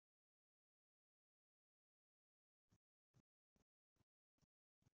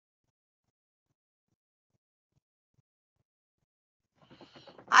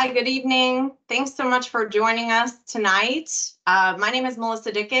Hi, good evening. Thanks so much for joining us tonight. My name is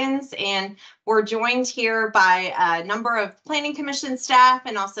Melissa Dickens, and we're joined here by a number of Planning Commission staff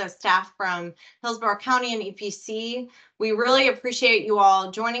and also staff from Hillsborough County and EPC. We really appreciate you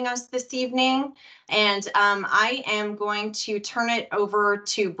all joining us this evening, and I am going to turn it over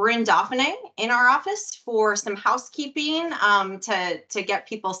to Bryn Dauphiné in our office for some housekeeping to get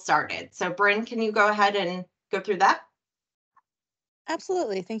people started. So Bryn, can you go ahead and go through that?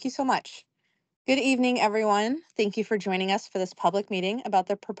 Absolutely. Thank you so much. Good evening, everyone. Thank you for joining us for this public meeting about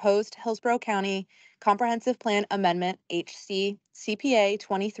the proposed Hillsborough County Comprehensive Plan Amendment HC CPA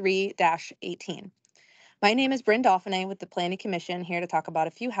 23-18. My name is Bryn Dauphiné with the Planning Commission, here to talk about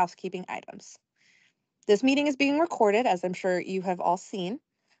a few housekeeping items. This meeting is being recorded, as I'm sure you have all seen.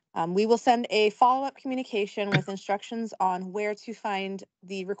 We will send a follow-up communication with instructions on where to find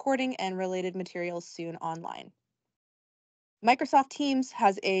the recording and related materials soon online. Microsoft Teams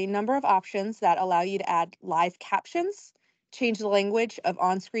has a number of options that allow you to add live captions, change the language of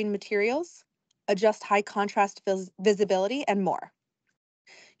on-screen materials, adjust high contrast visibility, and more.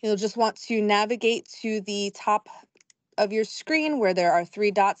 You'll just want to navigate to the top of your screen where there are 3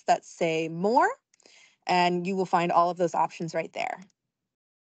 dots that say More, and you will find all of those options right there.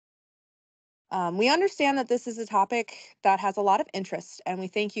 We understand that this is a topic that has a lot of interest, and we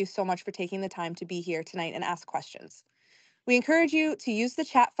thank you so much for taking the time to be here tonight and ask questions. We encourage you to use the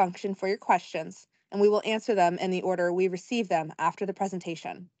chat function for your questions, and we will answer them in the order we receive them after the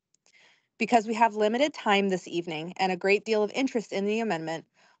presentation. Because we have limited time this evening and a great deal of interest in the amendment,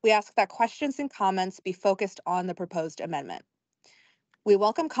 we ask that questions and comments be focused on the proposed amendment. We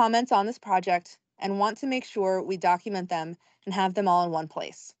welcome comments on this project and want to make sure we document them and have them all in one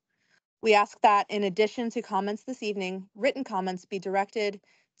place. We ask that in addition to comments this evening, written comments be directed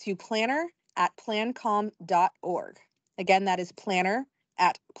to planner@plancom.org. Again, that is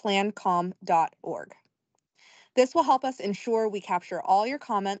planner@plancom.org. This will help us ensure we capture all your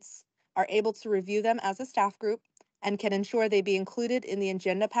comments, are able to review them as a staff group, and can ensure they be included in the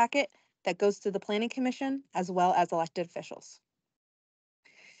agenda packet that goes to the Planning Commission as well as elected officials.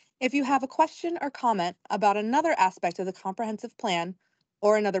 If you have a question or comment about another aspect of the comprehensive plan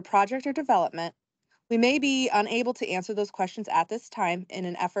or another project or development, we may be unable to answer those questions at this time in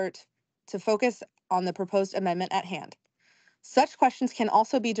an effort to focus on the proposed amendment at hand. Such questions can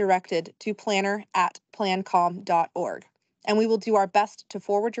also be directed to planner@plancom.org, and we will do our best to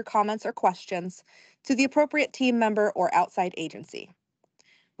forward your comments or questions to the appropriate team member or outside agency.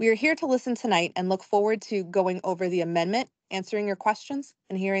 We are here to listen tonight and look forward to going over the amendment, answering your questions,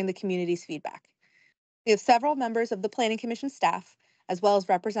 and hearing the community's feedback. We have several members of the Planning Commission staff, as well as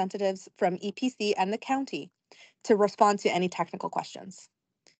representatives from EPC and the county, to respond to any technical questions.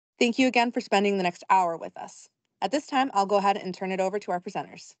 Thank you again for spending the next hour with us. At this time, I'll go ahead and turn it over to our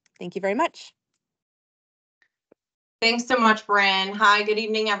presenters. Thank you very much. Thanks so much, Bryn. Hi, good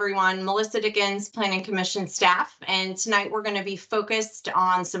evening, everyone. Melissa Dickens, Planning Commission staff, and tonight we're going to be focused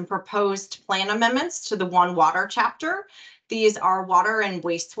on some proposed plan amendments to the One Water chapter. These are water and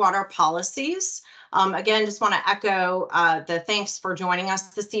wastewater policies. Again, just want to echo the thanks for joining us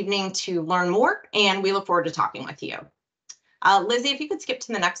this evening to learn more, and we look forward to talking with you. Lizzie, if you could skip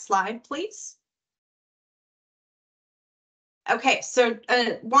to the next slide, please. Okay, so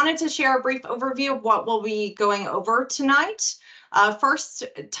wanted to share a brief overview of what we'll be going over tonight. First,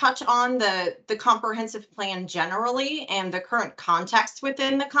 touch on the comprehensive plan generally and the current context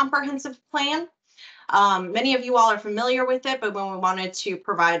within the comprehensive plan. Many of you all are familiar with it, but we wanted to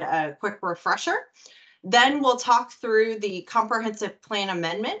provide a quick refresher. Then we'll talk through the comprehensive plan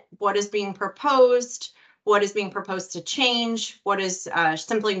amendment, what is being proposed, what is being proposed to change, what is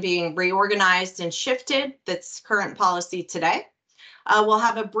simply being reorganized and shifted that's current policy today. We'll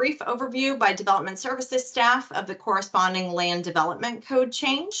have a brief overview by Development Services staff of the corresponding Land Development Code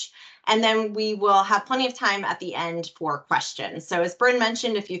change, and then we will have plenty of time at the end for questions. So as Bryn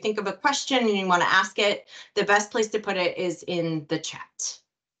mentioned, if you think of a question and you want to ask it, the best place to put it is in the chat.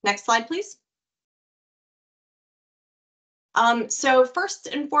 Next slide, please. So first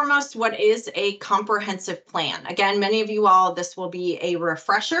and foremost, what is a comprehensive plan? Again, many of you all, this will be a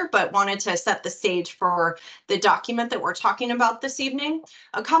refresher, but wanted to set the stage for the document that we're talking about this evening.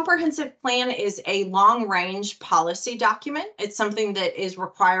 A comprehensive plan is a long-range policy document. It's something that is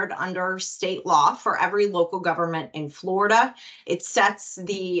required under state law for every local government in Florida. It sets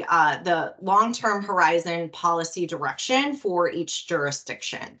the long-term horizon policy direction for each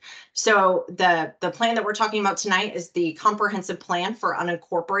jurisdiction. So the plan that we're talking about tonight is the comprehensive plan for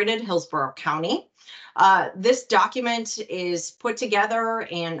unincorporated Hillsborough County. This document is put together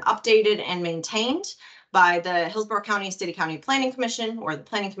and updated and maintained by the Hillsborough City County Planning Commission or the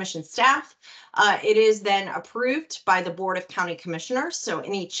Planning Commission staff. It is then approved by the Board of County Commissioners. So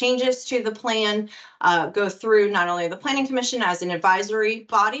any changes to the plan go through not only the Planning Commission as an advisory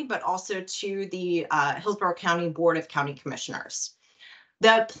body, but also to the Hillsborough County Board of County Commissioners.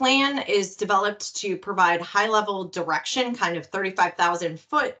 The plan is developed to provide high-level direction, kind of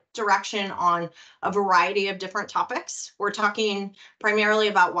 35,000-foot direction on a variety of different topics. We're talking primarily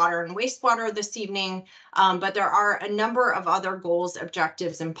about water and wastewater this evening, but there are a number of other goals,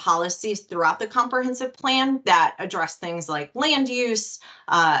 objectives, and policies throughout the comprehensive plan that address things like land use,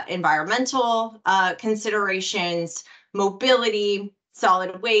 environmental considerations, mobility,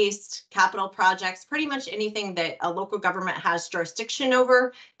 solid waste, capital projects, pretty much anything that a local government has jurisdiction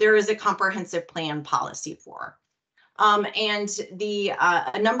over, there is a comprehensive plan policy for. And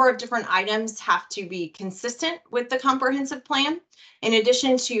a number of different items have to be consistent with the comprehensive plan. In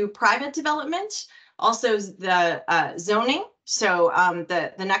addition to private development, also the zoning. So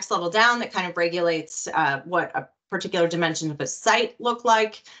the next level down that kind of regulates what a particular dimension of a site look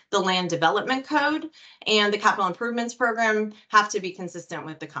like, the land development code, and the capital improvements program have to be consistent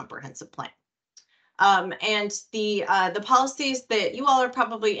with the comprehensive plan. And the policies that you all are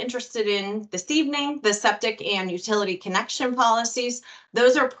probably interested in this evening, the septic and utility connection policies,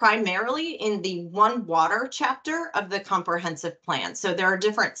 those are primarily in the One Water chapter of the comprehensive plan. So there are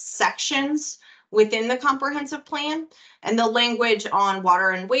different sections within the comprehensive plan, and the language on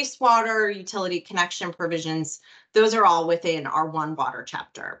water and wastewater, utility connection provisions, those are all within our One Water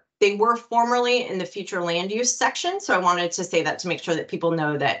chapter. They were formerly in the future land use section, so I wanted to say that to make sure that people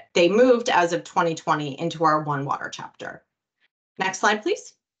know that they moved as of 2020 into our One Water chapter. Next slide,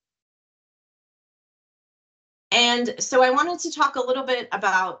 please. And so I wanted to talk a little bit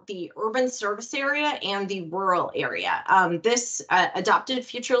about the urban service area and the rural area. This adopted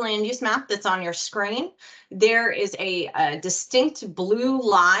future land use map that's on your screen, there is a distinct blue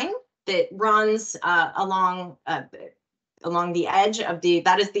line that runs along the edge of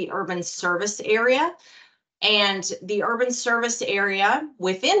that is the urban service area. And the urban service area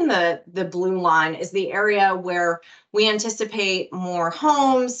within the blue line is the area where we anticipate more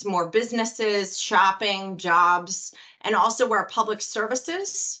homes, more businesses, shopping, jobs, and also where public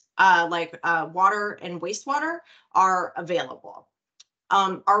services like water and wastewater are available.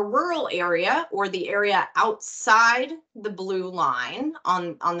 Our rural area, or the area outside the blue line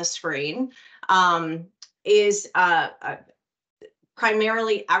on the screen, is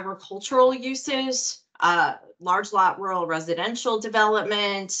primarily agricultural uses, large lot rural residential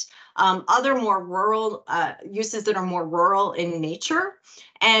development, other more rural uses that are more rural in nature.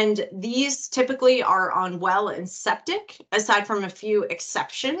 And these typically are on well and septic, aside from a few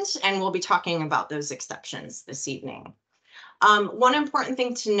exceptions, and we'll be talking about those exceptions this evening. One important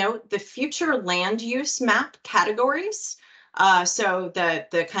thing to note, the future land use map categories, so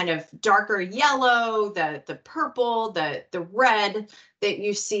the kind of darker yellow, the purple, the red that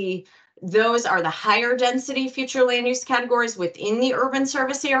you see, those are the higher density future land use categories within the urban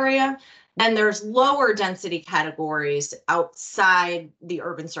service area. And there's lower density categories outside the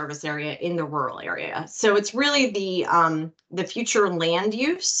urban service area in the rural area. So it's really the future land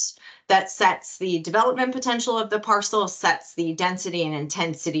use that sets the development potential of the parcel, sets the density and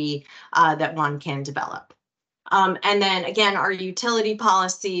intensity that one can develop. And then again, our utility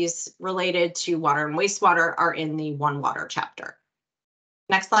policies related to water and wastewater are in the One Water chapter.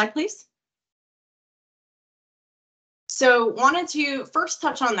 Next slide, please. So wanted to first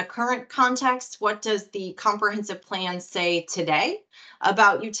touch on the current context. What does the comprehensive plan say today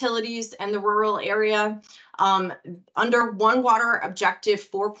about utilities and the rural area? Under One Water Objective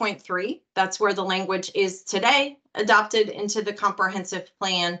 4.3, that's where the language is today, adopted into the comprehensive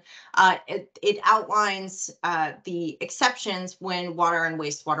plan. It outlines the exceptions when water and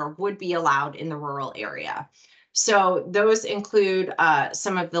wastewater would be allowed in the rural area. So those include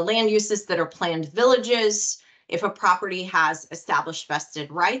some of the land uses that are planned villages, if a property has established vested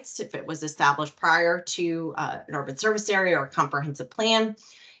rights, if it was established prior to an urban service area or comprehensive plan,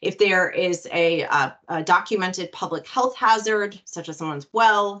 if there is a documented public health hazard, such as someone's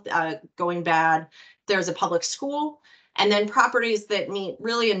well going bad, there's a public school, and then properties that meet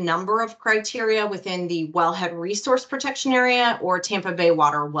really a number of criteria within the wellhead resource protection area or Tampa Bay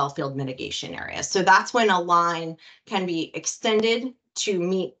water wellfield mitigation area. So that's when a line can be extended to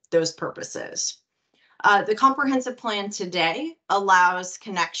meet those purposes. The comprehensive plan today allows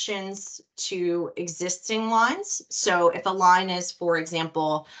connections to existing lines. So if a line is, for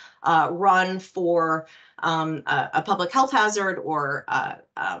example, run for a public health hazard or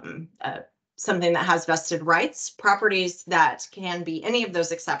something that has vested rights, properties that can be any of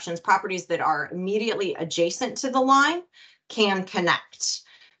those exceptions, properties that are immediately adjacent to the line can connect.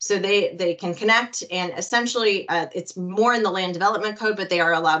 So they can connect, and essentially it's more in the land development code, but they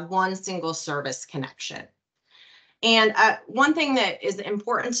are allowed one single service connection. And one thing that is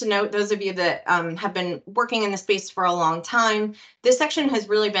important to note, those of you that have been working in the space for a long time, this section has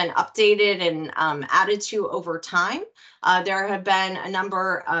really been updated and added to over time. There have been a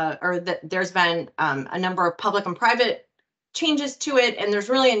number, there's been a number of public and private changes to it, and there's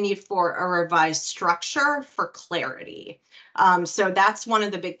really a need for a revised structure for clarity. So that's one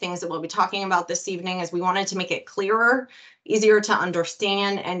of the big things that we'll be talking about this evening, is we wanted to make it clearer, easier to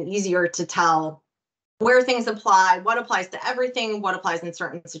understand, and easier to tell where things apply, what applies to everything, what applies in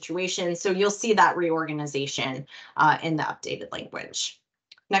certain situations. So you'll see that reorganization in the updated language.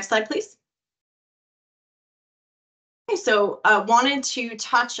 Next slide, please. Okay, so wanted to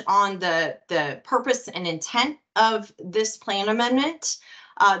touch on the purpose and intent of this plan amendment.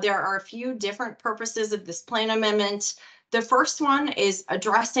 There are a few different purposes of this plan amendment. The first one is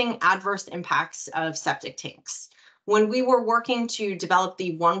addressing adverse impacts of septic tanks. When we were working to develop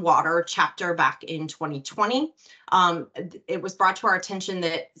the One Water chapter back in 2020, it was brought to our attention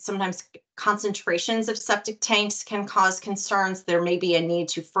that sometimes concentrations of septic tanks can cause concerns. There may be a need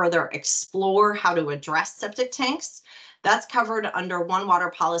to further explore how to address septic tanks. That's covered under One Water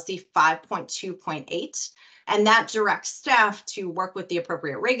Policy 5.2.8. And that directs staff to work with the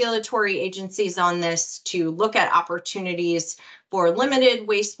appropriate regulatory agencies on this to look at opportunities for limited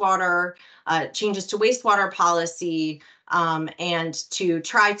wastewater, changes to wastewater policy, and to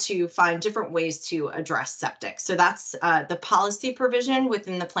try to find different ways to address septic. So that's the policy provision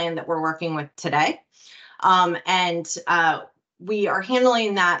within the plan that we're working with today. We are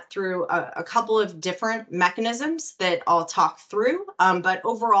handling that through a couple of different mechanisms that I'll talk through. But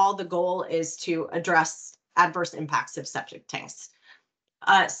overall, the goal is to address adverse impacts of septic tanks.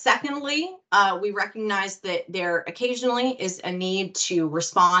 Secondly, we recognize that there occasionally is a need to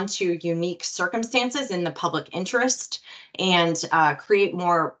respond to unique circumstances in the public interest and create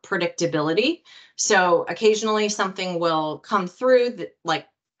more predictability. So occasionally something will come through that, like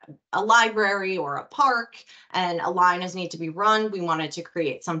a library or a park, and a line is need to be run. We wanted to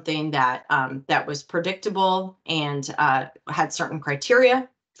create something that that was predictable and had certain criteria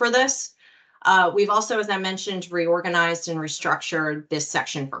for this. We've also, as I mentioned, reorganized and restructured this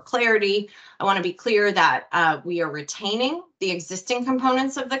section for clarity. I want to be clear that we are retaining the existing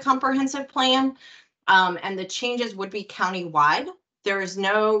components of the comprehensive plan, and the changes would be countywide. There is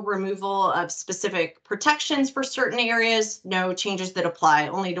no removal of specific protections for certain areas, no changes that apply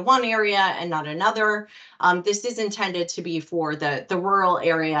only to one area and not another. This is intended to be for the rural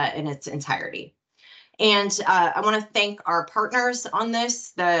area in its entirety. And I want to thank our partners on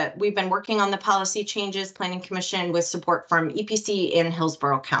this. We've been working on the policy changes, Planning Commission, with support from EPC in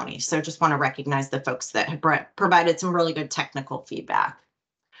Hillsborough County. So just want to recognize the folks that have provided some really good technical feedback.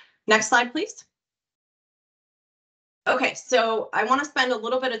 Next slide, please. Okay, so I want to spend a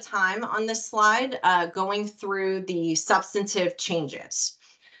little bit of time on this slide going through the substantive changes.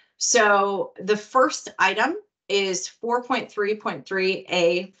 So the first item is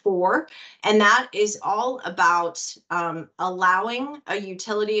 4.3.3A4, and that is all about allowing a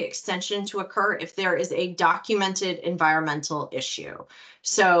utility extension to occur if there is a documented environmental issue.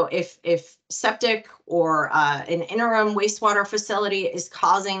 So if septic or an interim wastewater facility is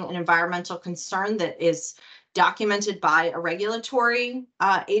causing an environmental concern that is documented by a regulatory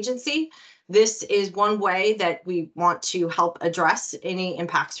agency, this is one way that we want to help address any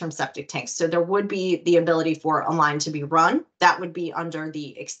impacts from septic tanks. So there would be the ability for a line to be run. That would be under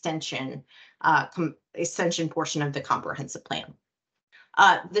the extension portion of the comprehensive plan.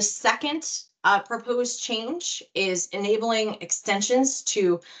 The second proposed change is enabling extensions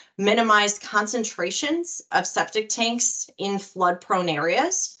to minimize concentrations of septic tanks in flood-prone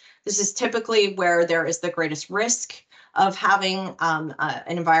areas. This is typically where there is the greatest risk of having an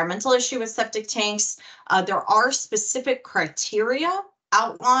environmental issue with septic tanks. There are specific criteria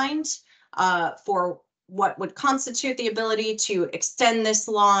outlined for what would constitute the ability to extend this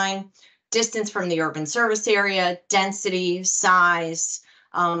line: distance from the urban service area, density, size,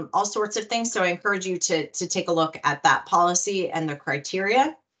 all sorts of things. So I encourage you to take a look at that policy and the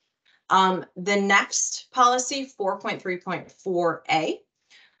criteria. The next policy, 4.3.4A,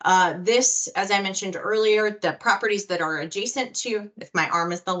 this, as I mentioned earlier, the properties that are adjacent to, if my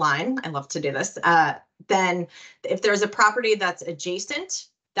arm is the line, I love to do this, then if there's a property that's adjacent,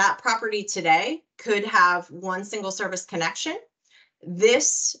 that property today could have one single service connection.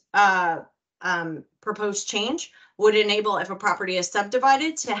 This proposed change would enable, if a property is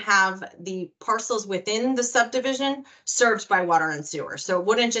subdivided, to have the parcels within the subdivision served by water and sewer. So it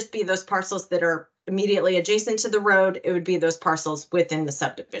wouldn't just be those parcels that are immediately adjacent to the road, it would be those parcels within the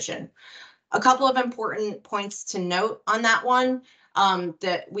subdivision. A couple of important points to note on that one,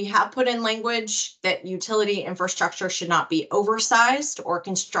 that we have put in language that utility infrastructure should not be oversized or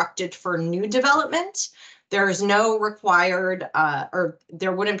constructed for new development. There is no required, or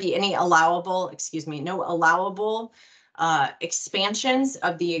there wouldn't be any allowable, no allowable expansions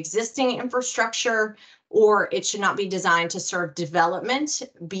of the existing infrastructure, or it should not be designed to serve development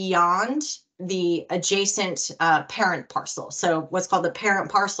beyond the adjacent parent parcel. So what's called the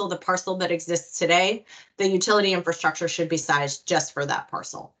parent parcel, the parcel that exists today, the utility infrastructure should be sized just for that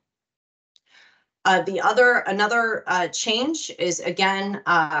parcel. Another change is, again,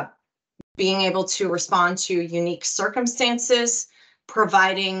 being able to respond to unique circumstances,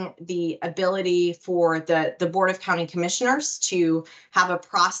 providing the ability for the Board of County Commissioners to have a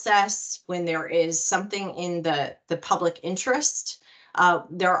process when there is something in the public interest.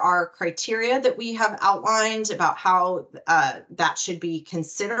 There are criteria that we have outlined about how that should be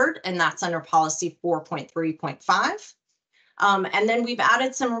considered, and that's under policy 4.3.5. And then we've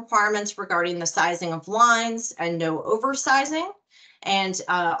added some requirements regarding the sizing of lines and no oversizing, and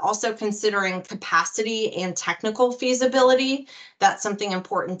also considering capacity and technical feasibility. That's something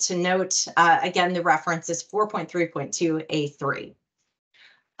important to note. Again, the reference is 4.3.2A3.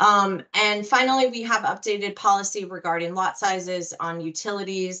 And finally, we have updated policy regarding lot sizes on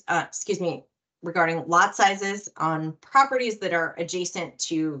utilities, regarding lot sizes on properties that are adjacent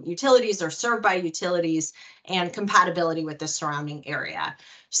to utilities or served by utilities, and compatibility with the surrounding area.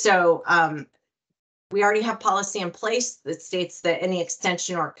 So we already have policy in place that states that any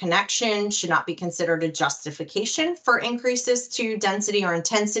extension or connection should not be considered a justification for increases to density or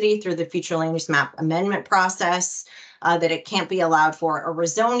intensity through the future land use map amendment process, that it can't be allowed for a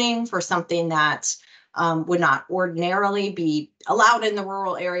rezoning for something that would not ordinarily be allowed in the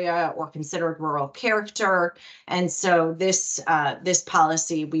rural area or considered rural character. And so this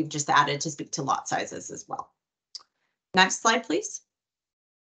policy we've just added to speak to lot sizes as well. Next slide, please.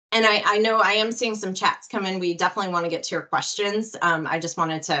 And I know I am seeing some chats come in. We definitely want to get to your questions. I just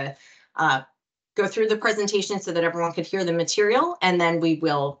wanted to go through the presentation so that everyone could hear the material, and then we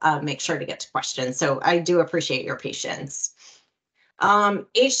will make sure to get to questions. So I do appreciate your patience.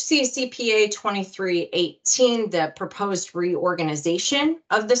 HCCPA 2318, the proposed reorganization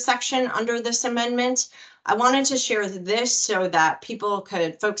of the section under this amendment. I wanted to share this so that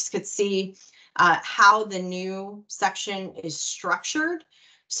folks could see how the new section is structured.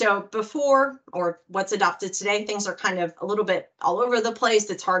 So before, or what's adopted today, things are kind of a little bit all over the place.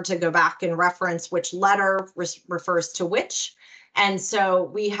 It's hard to go back and reference which letter refers to which. And so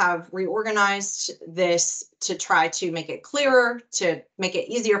we have reorganized this to try to make it clearer, to make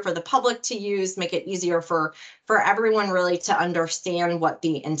it easier for the public to use, make it easier for everyone really to understand what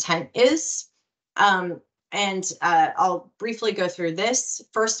the intent is. I'll briefly go through this.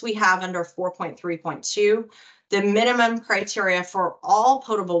 First, we have under 4.3.2, the minimum criteria for all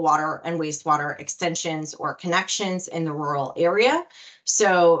potable water and wastewater extensions or connections in the rural area.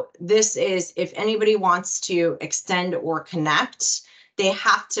 So this is, if anybody wants to extend or connect, they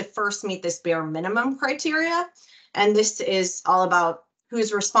have to first meet this bare minimum criteria. And this is all about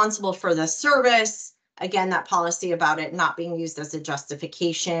who's responsible for the service. Again, that policy about it not being used as a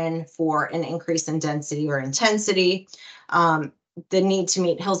justification for an increase in density or intensity. The need to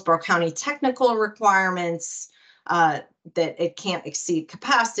meet Hillsborough County technical requirements, that it can't exceed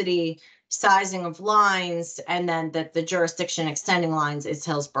capacity, sizing of lines, and then that the jurisdiction extending lines is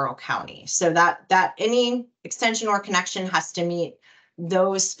Hillsborough County. So that any extension or connection has to meet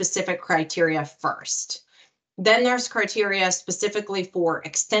those specific criteria first. Then there's criteria specifically for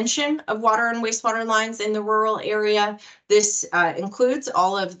extension of water and wastewater lines in the rural area. This includes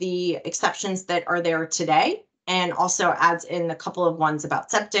all of the exceptions that are there today, and also adds in a couple of ones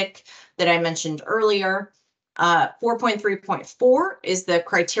about septic that I mentioned earlier. 4.3.4 is the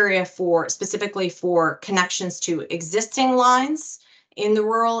criteria specifically for connections to existing lines in the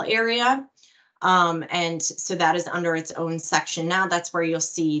rural area. And so that is under its own section. Now that's where you'll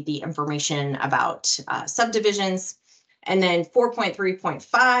see the information about subdivisions. And then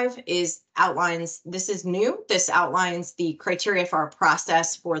 4.3.5 outlines, this is new, this outlines the criteria for our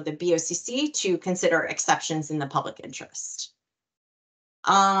process for the BOCC to consider exceptions in the public interest.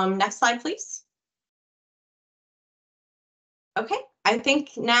 Next slide, please. Okay, I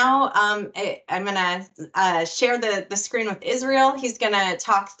think now I'm going to share the screen with Israel. He's going to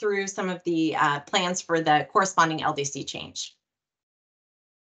talk through some of the plans for the corresponding LDC change.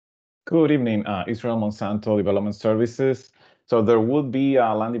 Good evening, Israel Monsanto Development Services. So there would be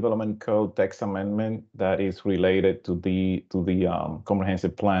a land development code text amendment that is related to the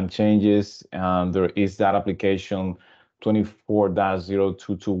comprehensive plan changes. There is that application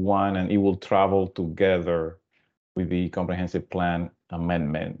 24-0221, and it will travel together with the comprehensive plan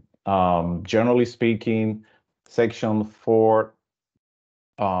amendment. Generally speaking, section 4,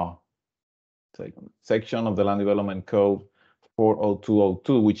 section of the land development code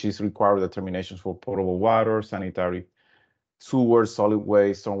 40202, which is required determinations for potable water, sanitary sewer, solid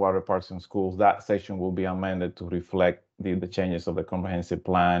waste, stormwater, parks and schools. That section will be amended to reflect the changes of the comprehensive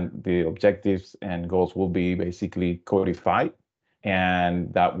plan. The objectives and goals will be basically codified,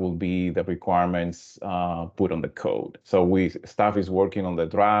 and that will be the requirements put on the code. So staff is working on the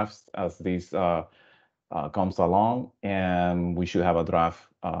drafts as this comes along, and we should have a draft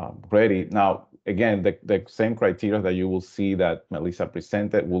ready. Now, again, the same criteria that you will see that Melissa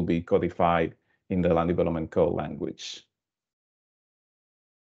presented will be codified in the land development code language.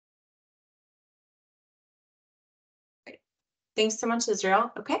 Thanks so much,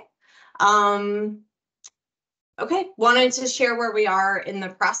 Israel. Okay. Okay, wanted to share where we are in the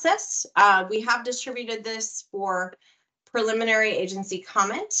process. We have distributed this for preliminary agency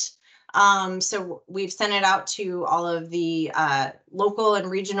comment. So we've sent it out to all of the local and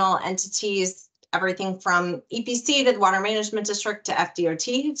regional entities, everything from EPC to the Water Management District to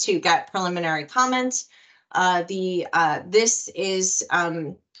FDOT to get preliminary comment. This is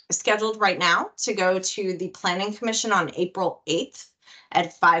scheduled right now to go to the Planning Commission on April 8th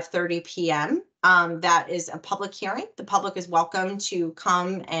at 5:30 p.m. That is a public hearing. The public is welcome to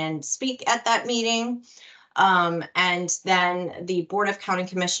come and speak at that meeting. And then the Board of County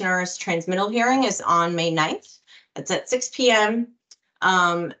Commissioners transmittal hearing is on May 9th. That's at 6 p.m.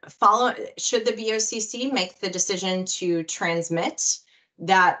 Should the BOCC make the decision to transmit,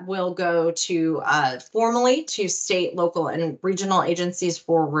 that will go to formally to state, local, and regional agencies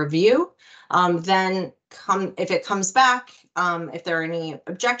for review. Then if it comes back, if there are any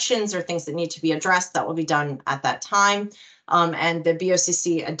objections or things that need to be addressed, that will be done at that time. And the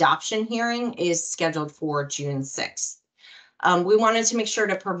BOCC adoption hearing is scheduled for June 6th. We wanted to make sure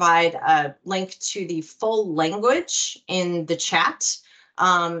to provide a link to the full language in the chat.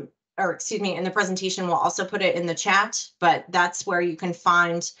 Or excuse me, in the presentation, we'll also put it in the chat, but that's where you can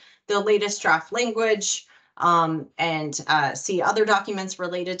find the latest draft language and see other documents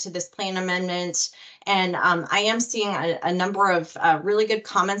related to this plan amendment. And I am seeing a number of really good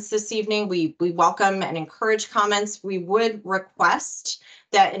comments this evening. We welcome and encourage comments. We would request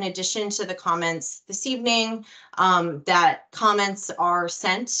that in addition to the comments this evening, that comments are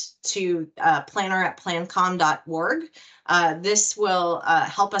sent to planner@plancom.org. This will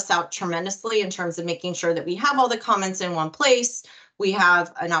help us out tremendously in terms of making sure that we have all the comments in one place. We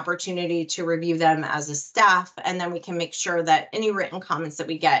have an opportunity to review them as a staff, and then we can make sure that any written comments that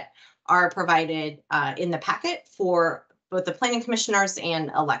we get are provided in the packet for both the planning commissioners and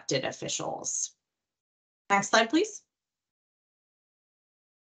elected officials. Next slide, please.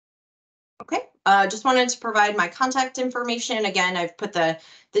 Okay, just wanted to provide my contact information. Again, I've put the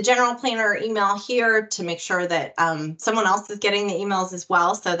general planner email here to make sure that someone else is getting the emails as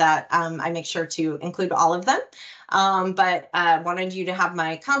well, so that I make sure to include all of them. But wanted you to have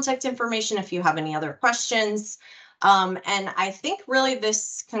my contact information if you have any other questions. And I think really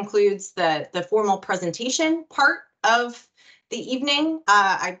this concludes the formal presentation part of the evening.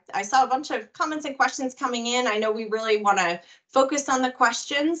 I saw a bunch of comments and questions coming in. I know we really want to focus on the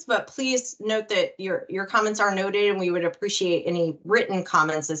questions, but please note that your comments are noted, and we would appreciate any written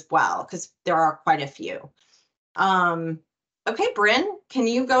comments as well, because there are quite a few. Okay, Bryn, can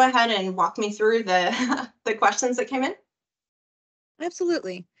you go ahead and walk me through the questions that came in?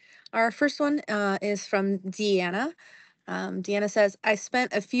 Absolutely. Our first one is from Deanna. Deanna says, I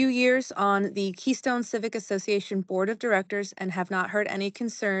spent a few years on the Keystone Civic Association Board of Directors and have not heard any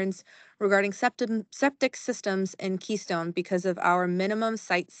concerns regarding septic systems in Keystone because of our minimum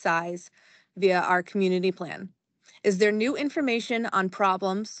site size via our community plan. Is there new information on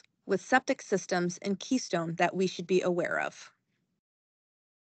problems with septic systems in Keystone that we should be aware of?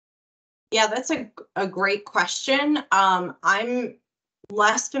 Yeah, that's a great question. I'm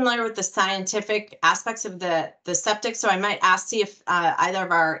less familiar with the scientific aspects of the septic, so I might ask see if either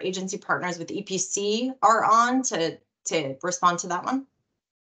of our agency partners with EPC are on to respond to that one.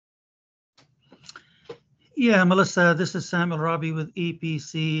 Yeah, Melissa, this is Samuel Robbie with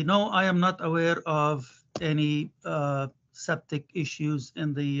EPC. No, I am not aware of any septic issues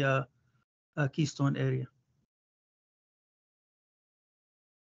in the Keystone area.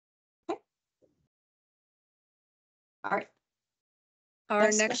 Okay. All right. Our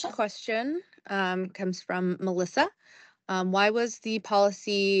next question comes from Melissa. Why was the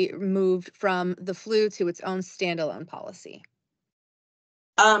policy moved from the flu to its own standalone policy?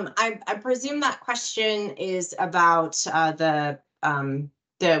 I presume that question is about the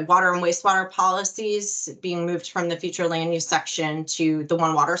water and wastewater policies being moved from the future land use section to the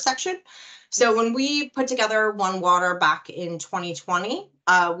One Water section. So when we put together One Water back in 2020,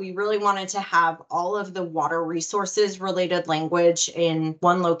 we really wanted to have all of the water resources related language in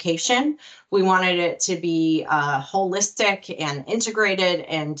one location. We wanted it to be holistic and integrated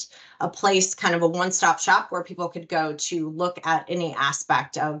and a place, kind of a one-stop shop where people could go to look at any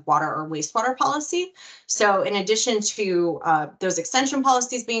aspect of water or wastewater policy. So in addition to those extension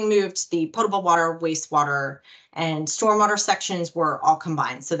policies being moved, the potable water, wastewater, and stormwater sections were all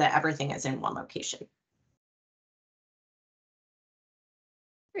combined so that everything is in one location.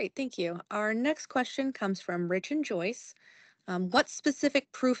 Great, thank you. Our next question comes from Rich and Joyce. What specific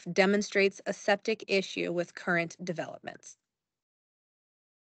proof demonstrates a septic issue with current developments?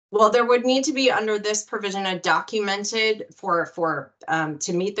 Well, there would need to be under this provision a documented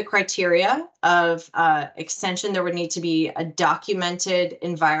to meet the criteria of extension. There would need to be a documented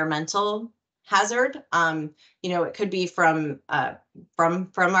environmental hazard. It could be from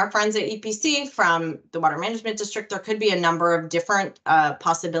our friends at EPC, from the Water Management District. There could be a number of different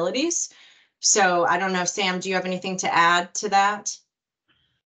possibilities. So I don't know, Sam, do you have anything to add to that?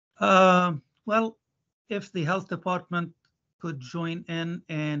 Well, if the health department could join in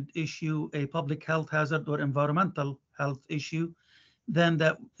and issue a public health hazard or environmental health issue, then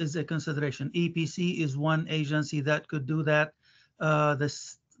that is a consideration. EPC is one agency that could do that.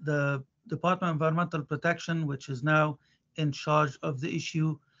 The Department of Environmental Protection, which is now in charge of the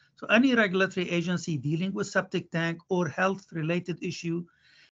issue. So any regulatory agency dealing with septic tank or health related issue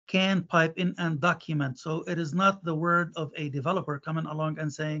can pipe in and document. So it is not the word of a developer coming along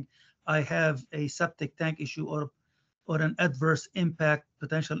and saying, I have a septic tank issue or an adverse impact,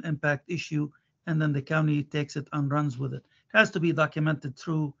 potential impact issue, and then the county takes it and runs with it. It has to be documented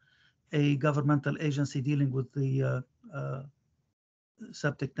through a governmental agency dealing with the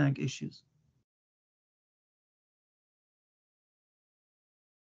septic tank issues.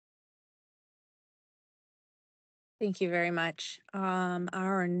 Thank you very much.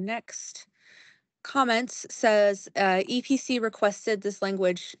 Our next comment says EPC requested this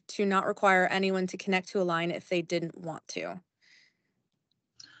language to not require anyone to connect to a line if they didn't want to.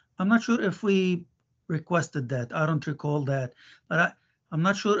 I'm not sure if we requested that. I don't recall that, but I'm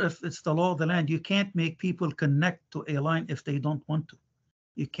not sure if it's the law of the land. You can't make people connect to a line if they don't want to.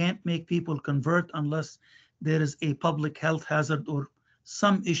 You can't make people convert unless there is a public health hazard or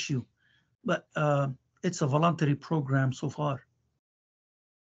some issue, but it's a voluntary program so far.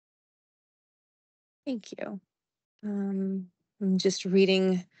 Thank you. I'm just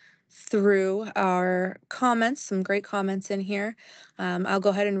reading through our comments, some great comments in here. I'll go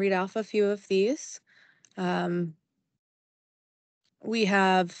ahead and read off a few of these. We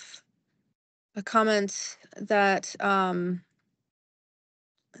have a comment that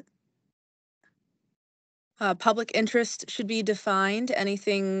public interest should be defined.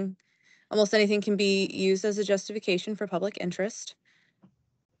 Almost anything can be used as a justification for public interest.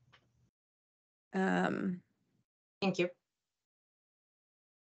 Thank you.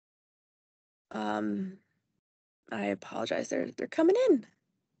 I apologize, they're coming in.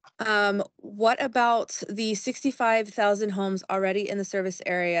 What about the 65,000 homes already in the service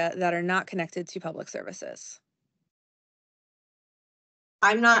area that are not connected to public services?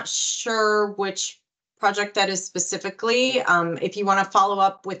 I'm not sure which project that is specifically. If you want to follow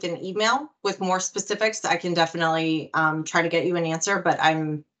up with an email with more specifics, I can definitely try to get you an answer, but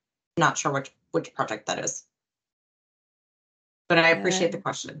I'm not sure which project that is. But I appreciate the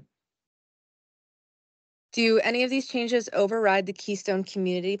question. Do any of these changes override the Keystone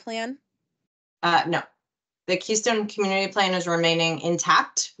Community Plan? No. The Keystone Community Plan is remaining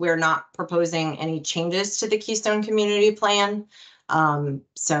intact. We're not proposing any changes to the Keystone Community Plan.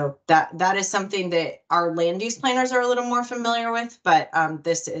 So that is something that our land use planners are a little more familiar with, but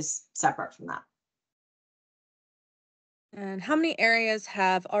this is separate from that. And how many areas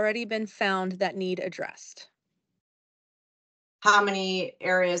have already been found that need addressed? How many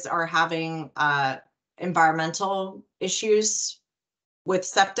areas are having environmental issues with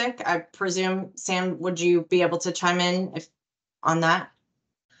septic? I presume, Sam, would you be able to chime in on that?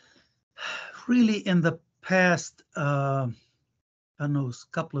 Really, in the past, I don't know,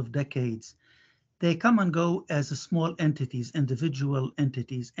 couple of decades, they come and go as small entities, individual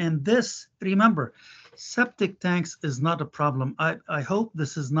entities. And this, remember, septic tanks is not a problem. I hope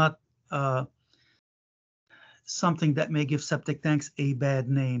this is not something that may give septic tanks a bad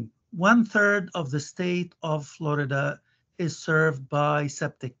name. 1/3 of the state of Florida is served by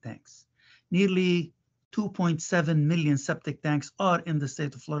septic tanks. Nearly 2.7 million septic tanks are in the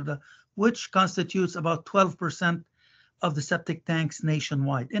state of Florida, which constitutes about 12% of the septic tanks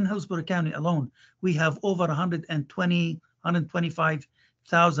nationwide. In Hillsborough County alone, we have over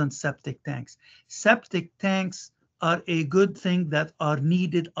 125,000 septic tanks. Septic tanks are a good thing, that are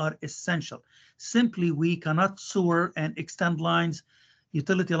needed, are essential. Simply, we cannot sewer and extend lines,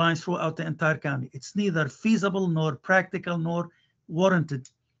 utility lines throughout the entire county. It's neither feasible nor practical nor warranted,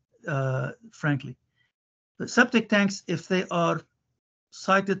 frankly. The septic tanks, if they are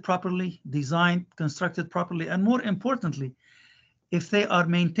sited properly, designed, constructed properly, and more importantly, if they are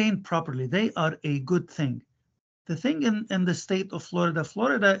maintained properly, they are a good thing. The thing in the state of Florida,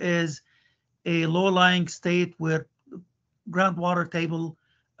 Florida is a low-lying state where groundwater table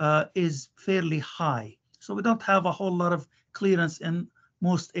is fairly high. So we don't have a whole lot of clearance in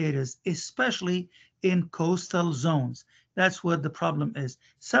most areas, especially in coastal zones. That's where the problem is.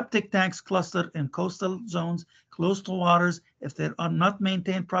 Septic tanks cluster in coastal zones, close to waters. If they are not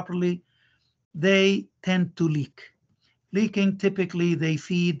maintained properly, they tend to leak. Leaking, typically they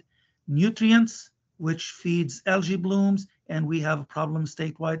feed nutrients, which feeds algae blooms, and we have a problem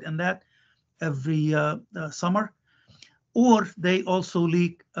statewide in that every summer. Or they also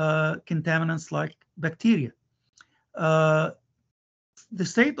leak contaminants like bacteria. The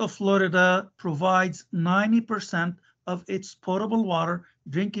state of Florida provides 90% of its potable water,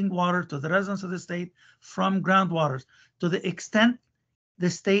 drinking water, to the residents of the state from groundwaters. To the extent the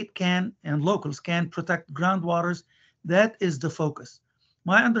state can and locals can protect groundwaters, that is the focus.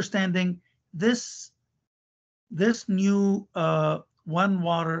 My understanding, this new one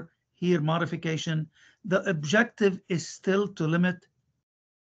water here modification, the objective is still to limit,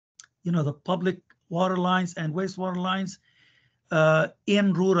 the public water lines and wastewater lines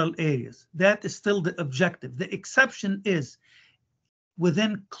in rural areas. That is still the objective. The exception is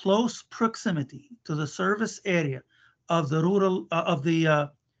within close proximity to the service area of the rural of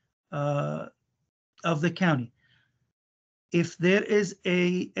the county. If there is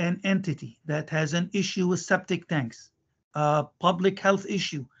an entity that has an issue with septic tanks, public health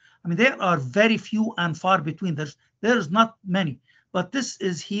issue, I mean, there are very few and far between. There's not many, but this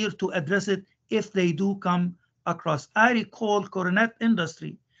is here to address it if they do come across. I recall Coronet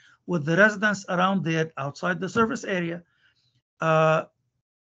Industry, with the residents around there outside the service area,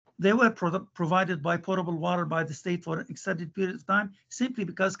 they were provided by potable water by the state for an extended period of time, simply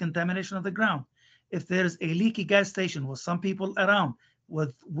because contamination of the ground. If there's a leaky gas station with some people around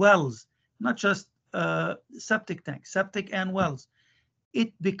with wells, not just septic tanks, septic and wells,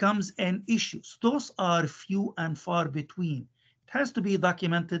 it becomes an issue. So those are few and far between. It has to be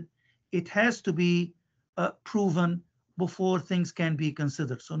documented. It has to be proven before things can be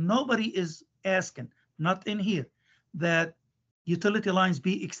considered. So nobody is asking, not in here, that utility lines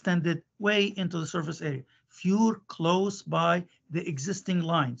be extended way into the surface area. Fewer close by the existing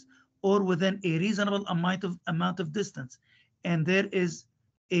lines or within a reasonable amount of distance. And there is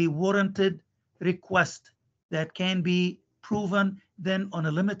a warranted request that can be proven, then on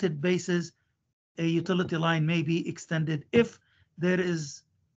a limited basis, a utility line may be extended if there is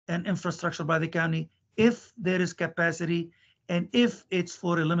an infrastructure by the county, if there is capacity, and if it's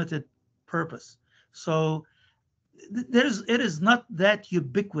for a limited purpose. So it is not that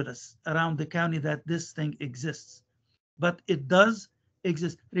ubiquitous around the county that this thing exists, but it does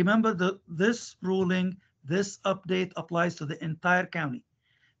exist. Remember, this ruling, this update applies to the entire county.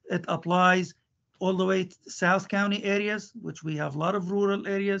 It applies all the way to South County areas, which we have a lot of rural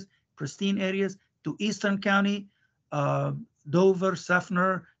areas, pristine areas, to Eastern County, Dover,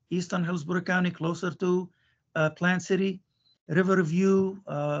 Seffner, Eastern Hillsborough County, closer to Plant City, Riverview,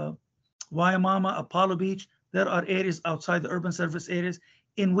 Waimama, Apollo Beach. There are areas outside the urban service areas,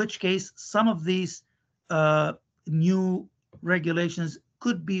 in which case some of these new regulations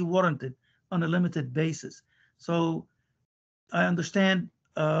could be warranted on a limited basis. So I understand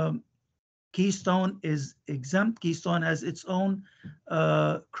Keystone is exempt. Keystone has its own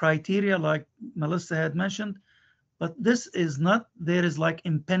criteria, like Melissa had mentioned, but this is not, there is like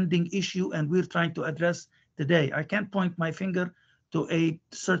impending issue and we're trying to address today. I can't point my finger to a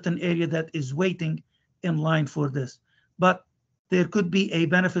certain area that is waiting in line for this, but there could be a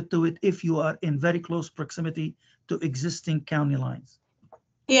benefit to it if you are in very close proximity to existing county lines.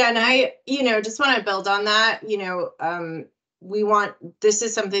 Yeah, and I, just want to build on that. This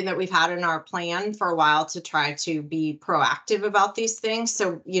is something that we've had in our plan for a while to try to be proactive about these things.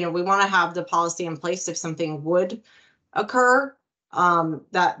 So, we want to have the policy in place if something would occur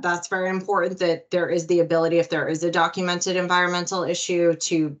That's very important, that there is the ability, if there is a documented environmental issue,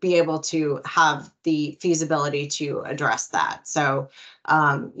 to be able to have the feasibility to address that. So,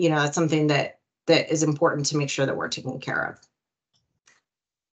 that's something that is important to make sure that we're taking care of.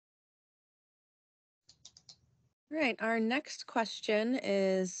 All right, our next question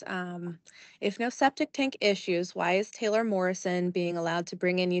is, if no septic tank issues, why is Taylor Morrison being allowed to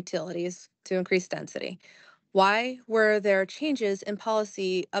bring in utilities to increase density? Why were there changes in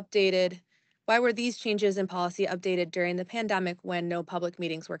policy updated? Why were these changes in policy updated during the pandemic when no public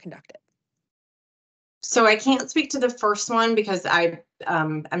meetings were conducted? So I can't speak to the first one because I'm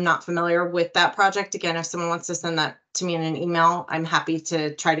not familiar with that project. Again, if someone wants to send that to me in an email, I'm happy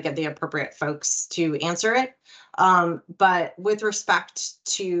to try to get the appropriate folks to answer it. But with respect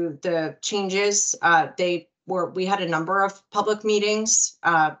to the changes, we had a number of public meetings.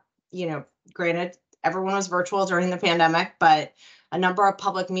 Granted, everyone was virtual during the pandemic, but a number of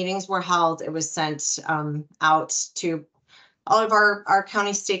public meetings were held. It was sent out to all of our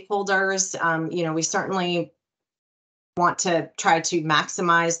county stakeholders. We certainly want to try to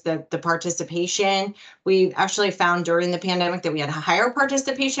maximize the participation. We actually found during the pandemic that we had higher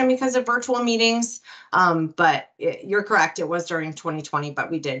participation because of virtual meetings. But you're correct, it was during 2020,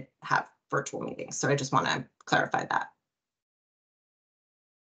 but we did have virtual meetings. So I just want to clarify that.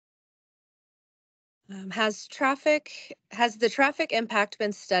 Has the traffic impact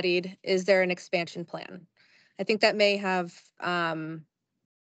been studied? Is there an expansion plan? I think that may have,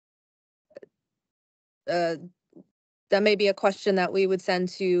 that may be a question that we would send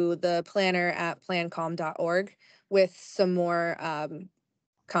to the planner at plancom.org with some more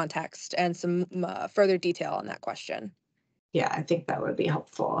context and some further detail on that question. Yeah, I think that would be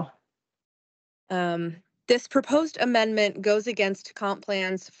helpful. This proposed amendment goes against comp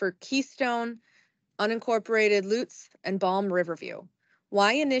plans for Keystone, unincorporated Lutz, and Balm Riverview.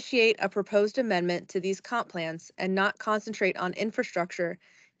 Why initiate a proposed amendment to these comp plans and not concentrate on infrastructure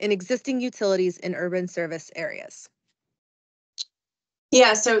in existing utilities in urban service areas?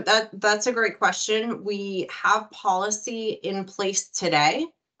 Yeah, so that's a great question. We have policy in place today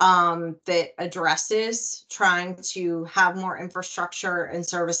that addresses trying to have more infrastructure and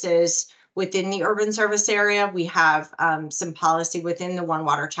services within the urban service area. We have some policy within the One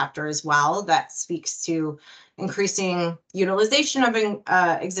Water chapter as well that speaks to increasing utilization of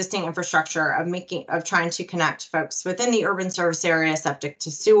existing infrastructure, of trying to connect folks within the urban service area, septic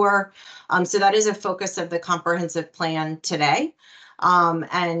to sewer. So that is a focus of the comprehensive plan today. Now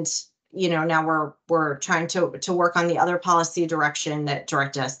we're trying to work on the other policy direction that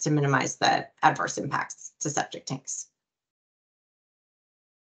direct us to minimize the adverse impacts to septic tanks.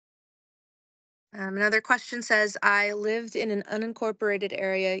 Another question says, I lived in an unincorporated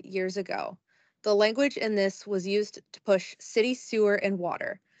area years ago. The language in this was used to push city sewer and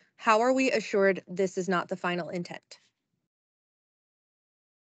water. How are we assured this is not the final intent?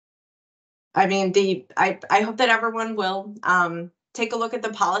 I mean, I hope that everyone will take a look at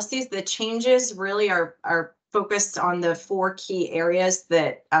the policies. The changes really are focused on the 4 key areas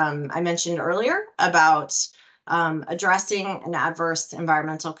that I mentioned earlier about addressing an adverse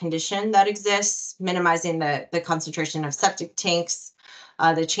environmental condition that exists, minimizing the concentration of septic tanks,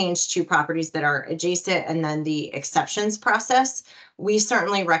 the change to properties that are adjacent, and then the exceptions process. We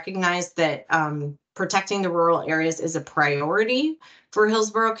certainly recognize that protecting the rural areas is a priority for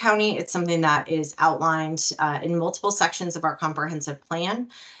Hillsborough County. It's something that is outlined in multiple sections of our comprehensive plan,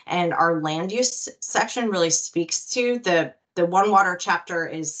 and our land use section really speaks to the One Water chapter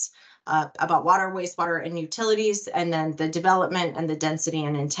is about water, wastewater, and utilities, and then the development and the density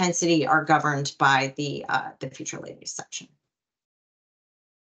and intensity are governed by the future land use section.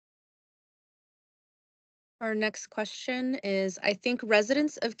 Our next question is, I think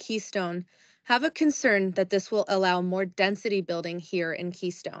residents of Keystone have a concern that this will allow more density building here in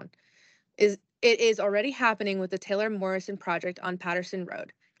Keystone. It is already happening with the Taylor Morrison project on Patterson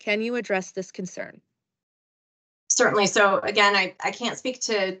Road. Can you address this concern? Certainly. So again, I can't speak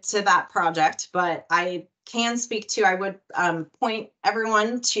to that project, but I can speak to, I would point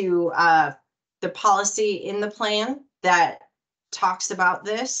everyone to the policy in the plan that talks about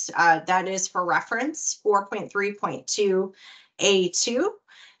this. That is for reference 4.3.2A2.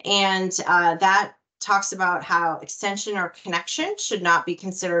 And that talks about how extension or connection should not be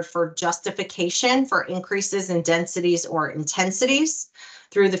considered for justification for increases in densities or intensities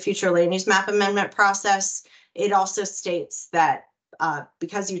through the future land use map amendment process. It also states that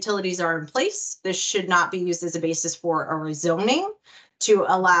because utilities are in place, this should not be used as a basis for a rezoning to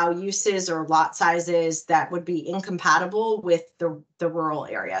allow uses or lot sizes that would be incompatible with the rural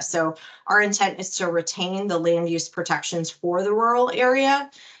area. So our intent is to retain the land use protections for the rural area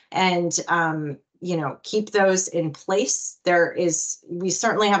and, keep those in place. We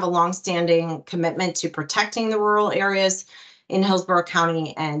certainly have a longstanding commitment to protecting the rural areas in Hillsborough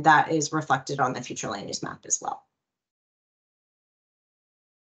County, and that is reflected on the future land use map as well.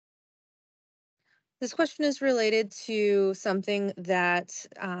 This question is related to something that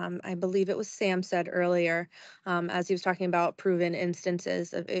I believe it was Sam said earlier, as he was talking about proven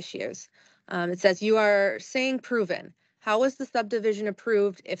instances of issues. It says, you are saying proven. How was the subdivision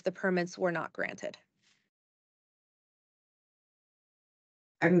approved if the permits were not granted?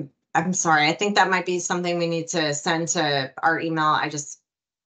 I'm sorry. I think that might be something we need to send to our email.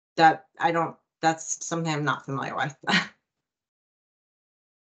 That's something I'm not familiar with.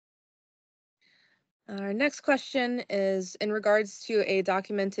 Our next question is in regards to a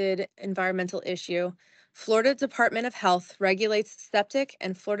documented environmental issue. Florida Department of Health regulates septic,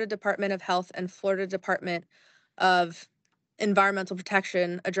 and Florida Department of Health and Florida Department of Environmental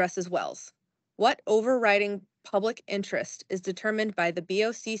Protection addresses wells. What overriding public interest is determined by the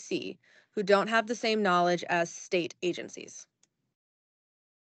BOCC, who don't have the same knowledge as state agencies?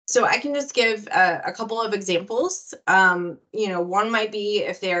 So I can just give a couple of examples. One might be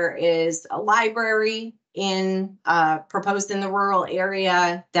if there is a library proposed in the rural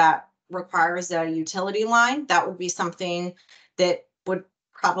area that requires a utility line. That would be something that would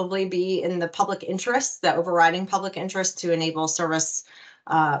probably be in the public interest, the overriding public interest, to enable service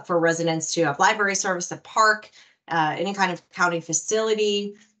for residents to have library service, a park, any kind of county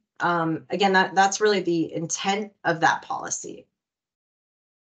facility. Again, that's really the intent of that policy.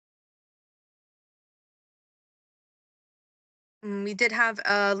 We did have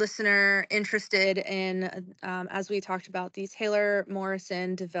a listener interested in, as we talked about, the Taylor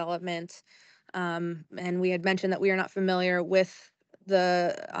Morrison development, and we had mentioned that we are not familiar with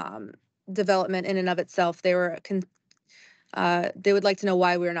the development in and of itself. They would like to know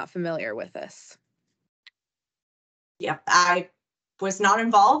why we are not familiar with this. Yeah, I was not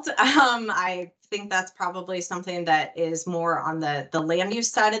involved. I think that's probably something that is more on the land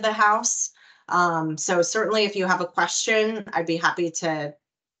use side of the house. So certainly if you have a question, I'd be happy to,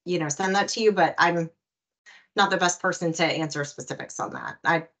 send that to you, but I'm not the best person to answer specifics on that.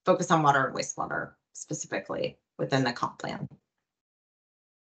 I focus on water and wastewater specifically within the comp plan.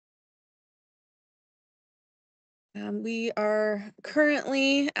 We are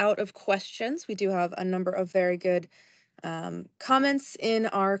currently out of questions. We do have a number of very good comments in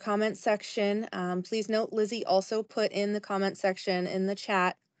our comment section. Please note, Lizzie also put in the comment section in the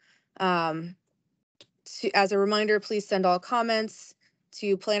chat. As a reminder, please send all comments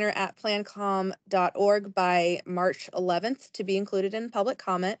to planner@plancom.org by March 11th to be included in public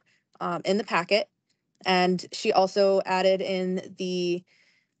comment in the packet. And she also added in the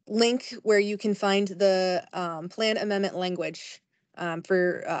link where you can find the plan amendment language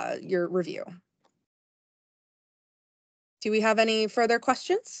for your review. Do we have any further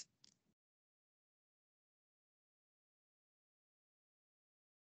questions?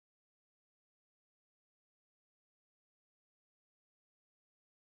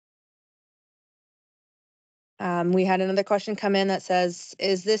 We had another question come in that says,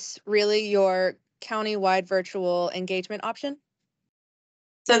 is this really your county-wide virtual engagement option?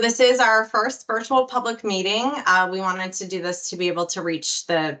 So this is our first virtual public meeting. We wanted to do this to be able to reach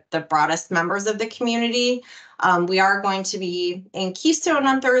the broadest members of the community. We are going to be in Keystone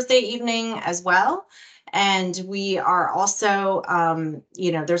on Thursday evening as well. And we are also,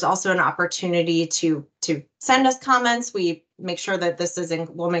 there's also an opportunity to send us comments. We'll make sure that this is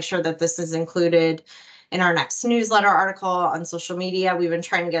included in our next newsletter article on social media. We've been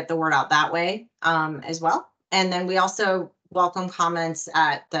trying to get the word out that way as well. And then we also welcome comments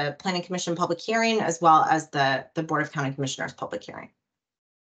at the Planning Commission public hearing, as well as the Board of County Commissioners public hearing.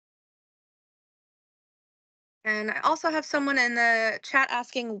 And I also have someone in the chat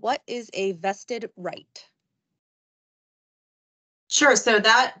asking, what is a vested right? Sure, so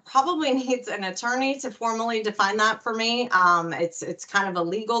that probably needs an attorney to formally define that for me. It's kind of a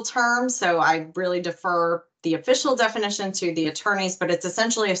legal term, so I really defer the official definition to the attorneys, but it's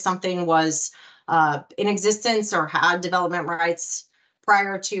essentially if something was in existence or had development rights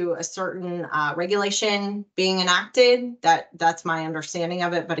prior to a certain regulation being enacted. That's my understanding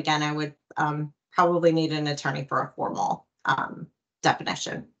of it. But again, I would probably need an attorney for a formal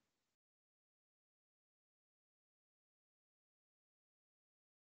definition.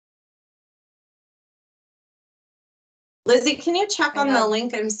 Lizzie, can you check on the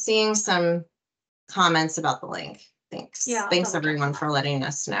link? I'm seeing some comments about the link. Thanks. Yeah, I'll Thanks double check. everyone for letting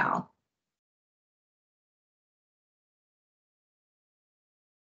us know.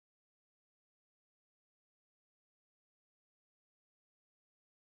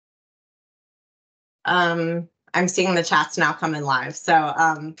 I'm seeing the chats now coming live. So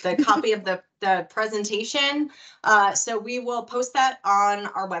the copy of the presentation. So we will post that on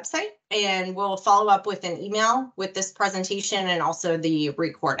our website, and we'll follow up with an email with this presentation and also the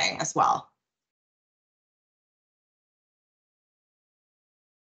recording as well.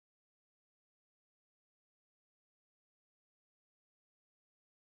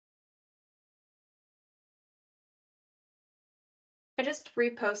 I just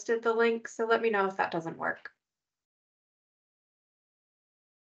reposted the link, so let me know if that doesn't work.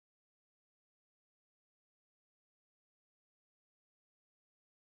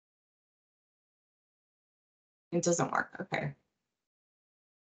 It doesn't work. Okay.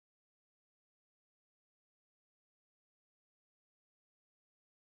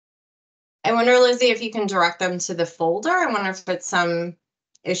 I wonder, Lizzie, if you can direct them to the folder. I wonder if it's some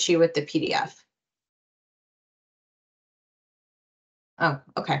issue with the PDF. Oh,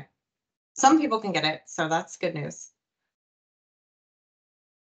 okay. Some people can get it, so that's good news.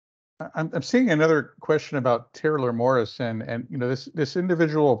 I'm seeing another question about Taylor Morrison, and this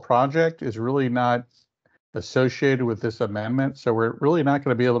individual project is really not associated with this amendment, so we're really not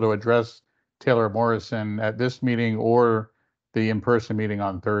going to be able to address Taylor Morrison at this meeting or the in-person meeting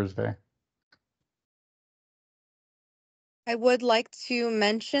on Thursday. I would like to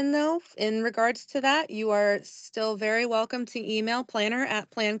mention, though, in regards to that, you are still very welcome to email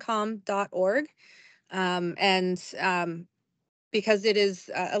planner@plancom.org. Because it is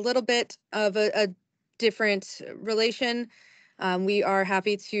a little bit of a different relation, we are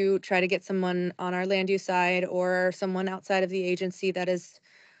happy to try to get someone on our land use side or someone outside of the agency that is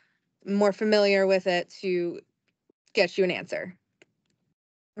more familiar with it to get you an answer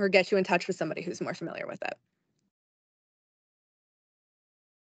or get you in touch with somebody who's more familiar with it.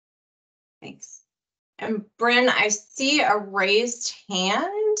 Thanks. And Bryn, I see a raised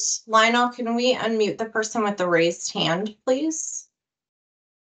hand. Lionel, can we unmute the person with the raised hand, please?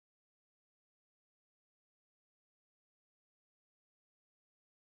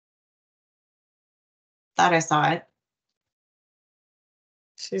 Thought I saw it.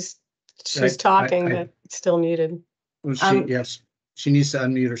 She's talking, but still muted. Well, yes, she needs to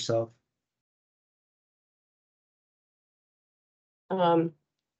unmute herself.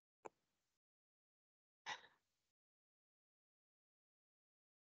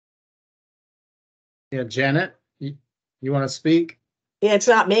 Yeah, Janet, you want to speak? Yeah, it's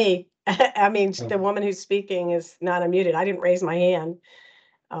not me. I mean, the woman who's speaking is not unmuted. I didn't raise my hand.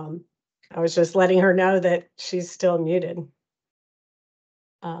 I was just letting her know that she's still muted.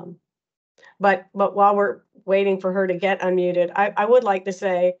 But while we're waiting for her to get unmuted, I would like to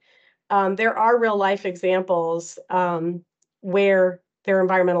say there are real life examples where there are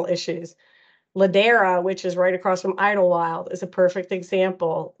environmental issues. Ladera, which is right across from Idlewild, is a perfect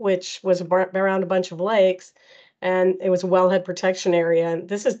example, which was around a bunch of lakes, and it was a wellhead protection area. And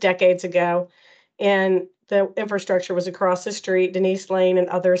this is decades ago, and the infrastructure was across the street. Denise Lane and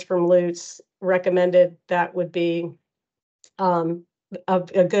others from Lutz recommended that would be a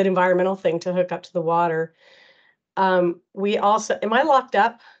good environmental thing to hook up to the water. We also, am I locked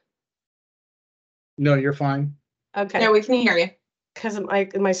up? No, you're fine. Okay. No, we can hear you. Because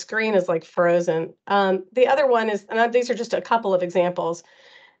my screen is like frozen. The other one is, and these are just a couple of examples.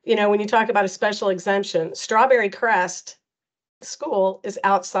 When you talk about a special exemption, Strawberry Crest School is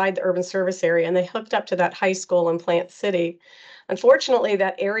outside the urban service area, and they hooked up to that high school in Plant City. Unfortunately,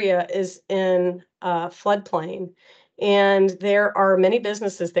 that area is in floodplain, and there are many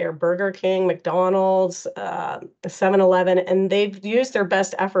businesses there, Burger King, McDonald's, 7-Eleven, and they've used their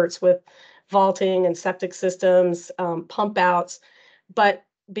best efforts with vaulting and septic systems, pump outs. But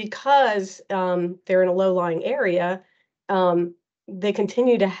because they're in a low-lying area, they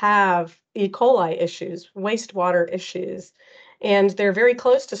continue to have E. coli issues, wastewater issues, and they're very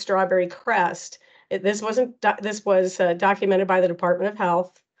close to Strawberry Crest. This was documented by the Department of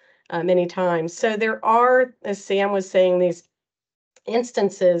Health many times. So there are, as Sam was saying, these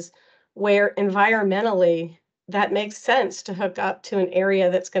instances where environmentally that makes sense to hook up to an area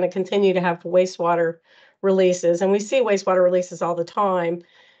that's going to continue to have wastewater releases. And we see wastewater releases all the time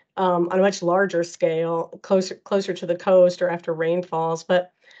on a much larger scale, closer to the coast or after rainfalls.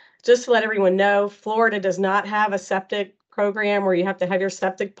 But just to let everyone know, Florida does not have a septic program where you have to have your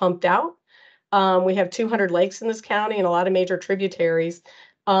septic pumped out. We have 200 lakes in this county and a lot of major tributaries.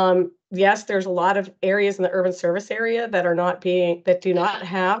 Yes, there's a lot of areas in the urban service area that do not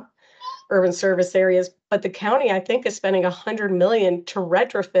have urban service areas but the county, I think, is spending $100 million to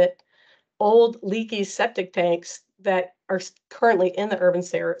retrofit old leaky septic tanks that are currently in the urban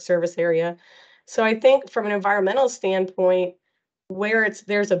service area. So I think from an environmental standpoint, where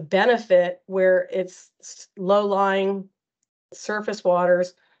there's a benefit where it's low-lying surface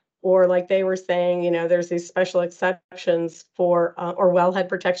waters, or like they were saying, there's these special exceptions for or wellhead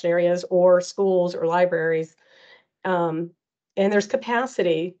protection areas or schools or libraries. And there's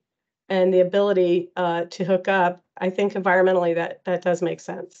capacity and the ability to hook up. I think environmentally that does make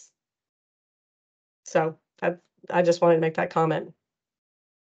sense. So I just wanted to make that comment.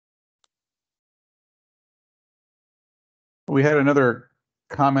 We had another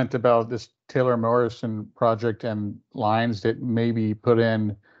comment about this Taylor Morrison project and lines that may be put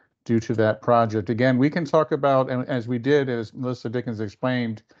in due to that project. Again, we can talk about, and as we did, as Melissa Dickens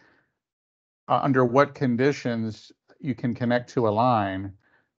explained, under what conditions you can connect to a line,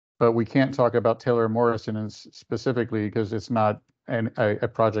 but we can't talk about Taylor Morrison specifically because it's not a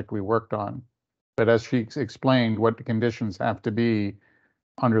project we worked on. But as she explained, what the conditions have to be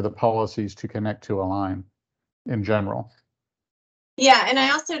under the policies to connect to a line in general. Yeah, and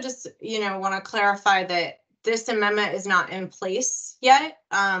I also just, want to clarify that this amendment is not in place yet.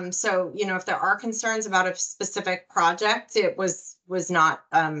 So, if there are concerns about a specific project, it was not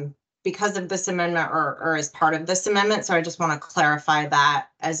because of this amendment or as part of this amendment. So I just want to clarify that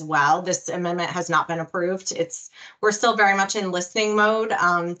as well. This amendment has not been approved. We're still very much in listening mode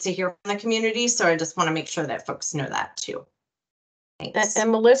to hear from the community. So I just want to make sure that folks know that too. Thanks.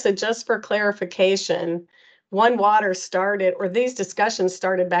 And Melissa, just for clarification, One Water started, or these discussions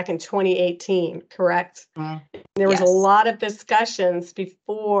started back in 2018, correct? There was a lot of discussions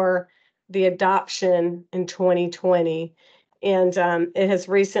before the adoption in 2020. And it has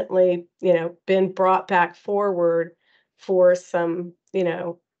recently, been brought back forward for some,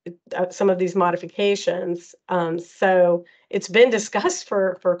 some of these modifications. So it's been discussed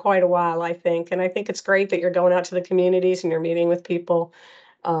for quite a while, I think. And I think it's great that you're going out to the communities and you're meeting with people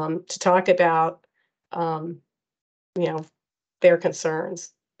to talk about, their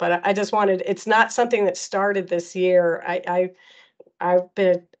concerns. But I just wanted, it's not something that started this year.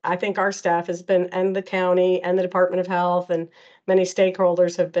 I think our staff has been, and the county and the Department of Health and many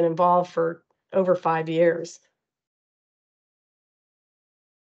stakeholders have been involved for over 5 years.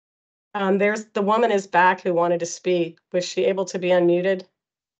 There's the woman is back who wanted to speak. Was she able to be unmuted?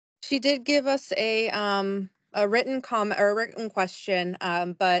 She did give us a written comment or a written question,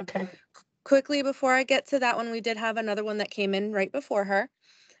 but Okay. Quickly before I get to that one, we did have another one that came in right before her.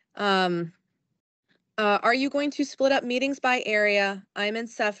 Are you going to split up meetings by area? I'm in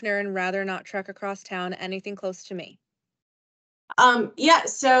Sefner and rather not trek across town, anything close to me. Yeah,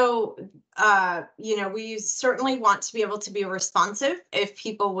 so, we certainly want to be able to be responsive if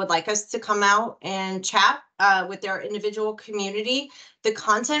people would like us to come out and chat with their individual community. The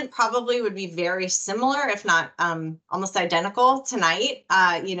content probably would be very similar, if not almost identical tonight.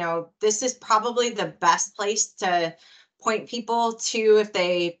 This is probably the best place to point people to if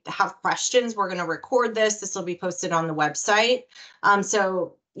they have questions. We're going to record this. This will be posted on the website.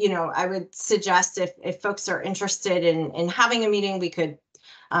 So I would suggest if folks are interested in having a meeting, we could,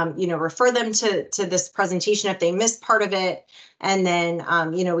 refer them to this presentation if they missed part of it. And then,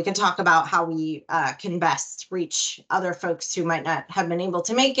 we can talk about how we can best reach other folks who might not have been able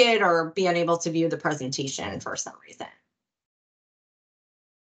to make it or be unable to view the presentation for some reason.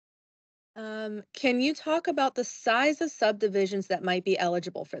 Can you talk about the size of subdivisions that might be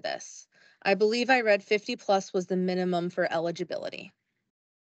eligible for this? I believe I read 50 plus was the minimum for eligibility.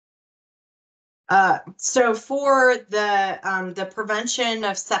 So for the prevention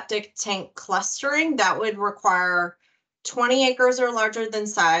of septic tank clustering, that would require 20 acres or larger than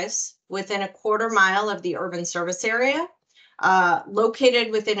size within a quarter mile of the urban service area,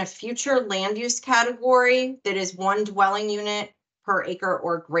 located within a future land use category that is 1 dwelling unit per acre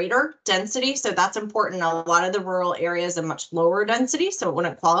or greater density. So that's important. A lot of the rural areas are much lower density, so it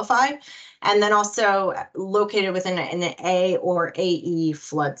wouldn't qualify. And then also located within an A or AE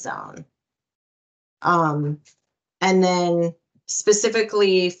flood zone. And then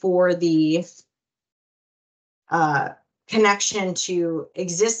specifically for the connection to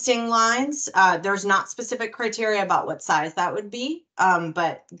existing lines, there's not specific criteria about what size that would be,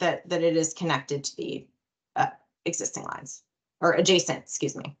 but that it is connected to the existing lines, or adjacent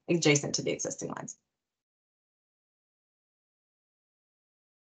to the existing lines.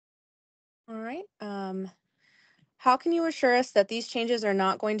 All right. How can you assure us that these changes are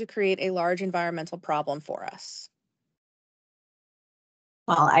not going to create a large environmental problem for us?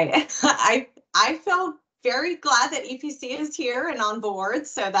 Well, I feel very glad that EPC is here and on board.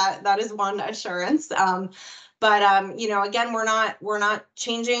 So that is one assurance. You know, again, we're not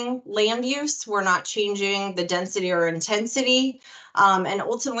changing land use. We're not changing the density or intensity. And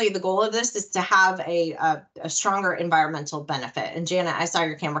ultimately, the goal of this is to have a stronger environmental benefit. And Janet, I saw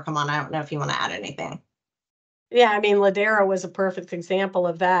your camera come on. I don't know if you want to add anything. Yeah, I mean, Ladera was a perfect example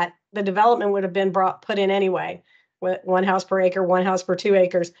of that. The development would have been put in anyway, with 1 house per acre, 1 house per 2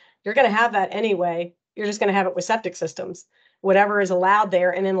 acres. You're going to have that anyway. You're just going to have it with septic systems, whatever is allowed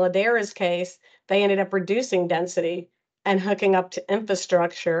there. And in Ladera's case, they ended up reducing density and hooking up to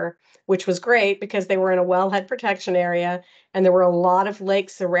infrastructure, which was great because they were in a wellhead protection area and there were a lot of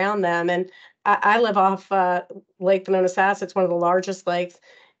lakes around them. And I live off Lake Venonasas. It's one of the largest lakes.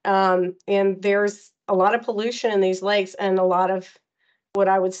 And there's a lot of pollution in these lakes and a lot of what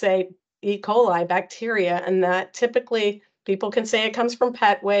I would say E. coli bacteria, and that typically people can say it comes from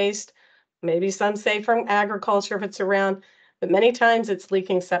pet waste. Maybe some say from agriculture if it's around, but many times it's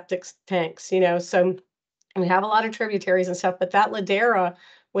leaking septic tanks, you know. So we have a lot of tributaries and stuff, but that Ladera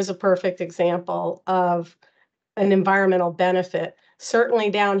was a perfect example of an environmental benefit.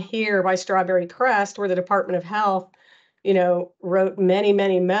 Certainly down here by Strawberry Crest, where the Department of Health, you know, wrote many,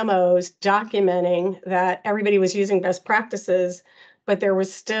 many memos documenting that everybody was using best practices, but there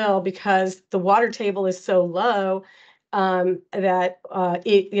was still, because the water table is so low, you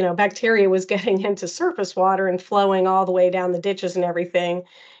know, bacteria was getting into surface water and flowing all the way down the ditches and everything.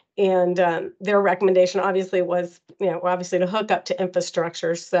 And their recommendation obviously was, you know, obviously to hook up to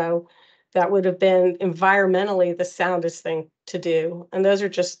infrastructure. So that would have been environmentally the soundest thing to do. And those are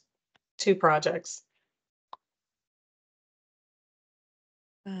just 2 projects.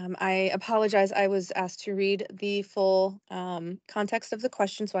 I apologize. I was asked to read the full context of the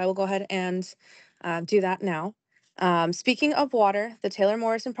question, so I will go ahead and do that now. Speaking of water, the Taylor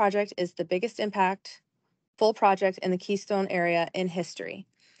Morrison project is the biggest impact full project in the Keystone area in history.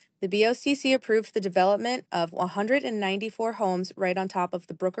 The BOCC approved the development of 194 homes right on top of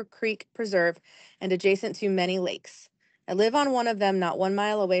the Brooker Creek Preserve and adjacent to many lakes. I live on one of them not 1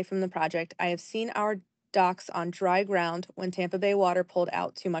 mile away from the project. I have seen our docks on dry ground when Tampa Bay water pulled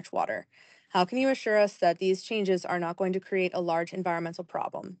out too much water. How can you assure us that these changes are not going to create a large environmental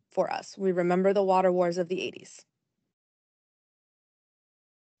problem for us? We remember the water wars of the 80s.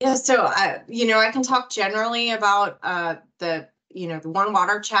 Yeah, so you know, I can talk generally about the One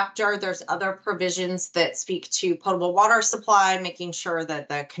Water chapter. There's other provisions that speak to potable water supply, making sure that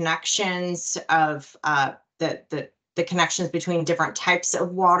the connections of the connections between different types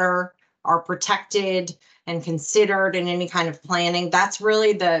of water are protected and considered in any kind of planning. That's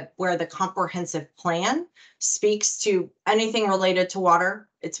really where the comprehensive plan speaks to anything related to water.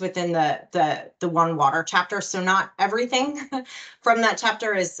 It's within the One Water chapter. So not everything from that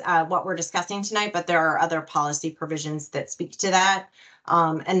chapter is what we're discussing tonight, but there are other policy provisions that speak to that.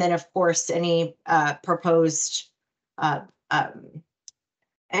 And then of course, any proposed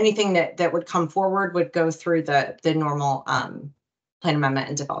anything that would come forward would go through the normal plan amendment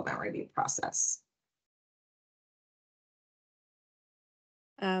and development review process.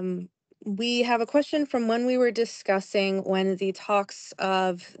 We have a question from when we were discussing when the talks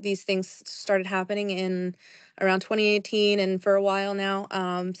of these things started happening in around 2018 and for a while now.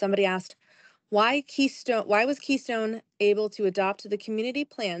 Somebody asked, why was Keystone able to adopt the community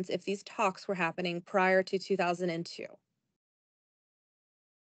plans if these talks were happening prior to 2002?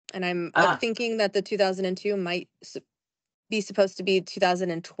 And I'm thinking that the 2002 might be supposed to be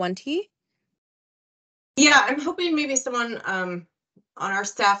 2020. Yeah, I'm hoping maybe someone on our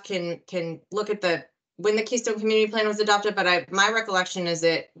staff can look at when the Keystone Community Plan was adopted, but my recollection is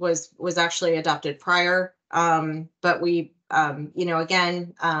it was actually adopted prior. But we, you know,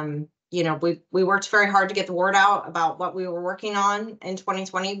 again, you know, we worked very hard to get the word out about what we were working on in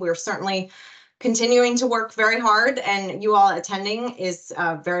 2020. We're certainly continuing to work very hard, and you all attending is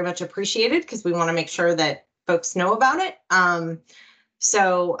very much appreciated because we want to make sure that folks know about it.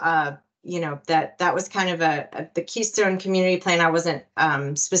 You know, that was kind of the Keystone Community Plan. I wasn't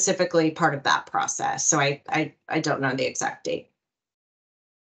specifically part of that process, so I don't know the exact date.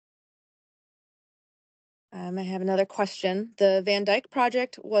 I have another question. The Van Dyke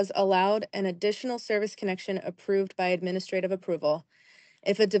project was allowed an additional service connection approved by administrative approval.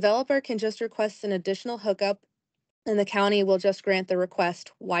 If a developer can just request an additional hookup and the county will just grant the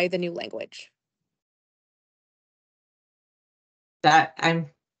request, why the new language? That I'm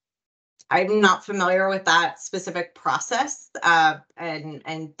not familiar with that specific process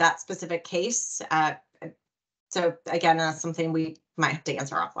and that specific case. So again, that's something we might have to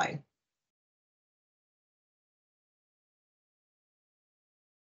answer offline.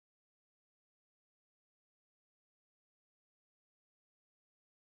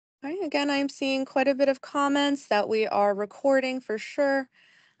 All right, again, I'm seeing quite a bit of comments that we are recording for sure.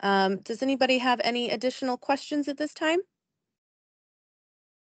 Does anybody have any additional questions at this time?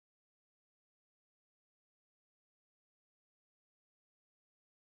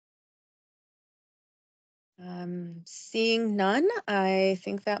 Seeing none, I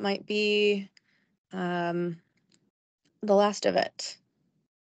think that might be the last of it.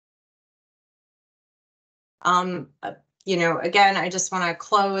 Again, I just want to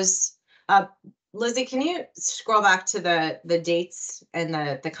close. Lizzie, can you scroll back to the dates and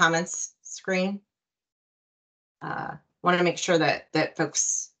the comments screen? Want to make sure that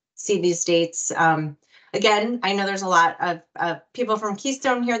folks see these dates. Again, I know there's a lot of people from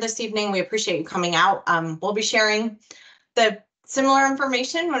Keystone here this evening. We appreciate you coming out. We'll be sharing the similar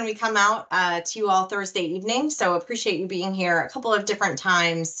information when we come out to you all Thursday evening. So appreciate you being here a couple of different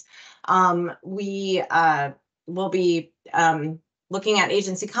times. We will be looking at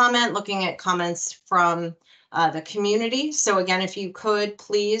agency comment, looking at comments from the community. So again, if you could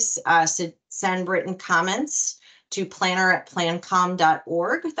please send written comments to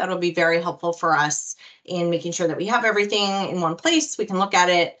planner@plancom.org. That'll be very helpful for us in making sure that we have everything in one place. We can look at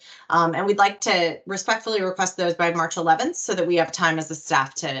it. And we'd like to respectfully request those by March 11th so that we have time as a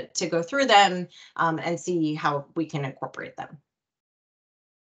staff to go through them and see how we can incorporate them.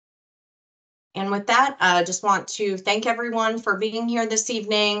 And with that, I just want to thank everyone for being here this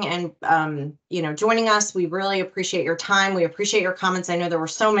evening and, joining us. We really appreciate your time. We appreciate your comments. I know there were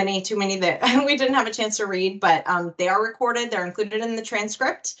too many that we didn't have a chance to read, but they are recorded. They're included in the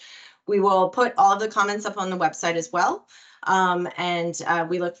transcript. We will put all of the comments up on the website as well. And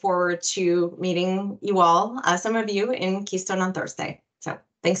we look forward to meeting you all, some of you in Keystone on Thursday. So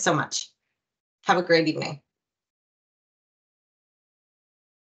thanks so much. Have a great evening.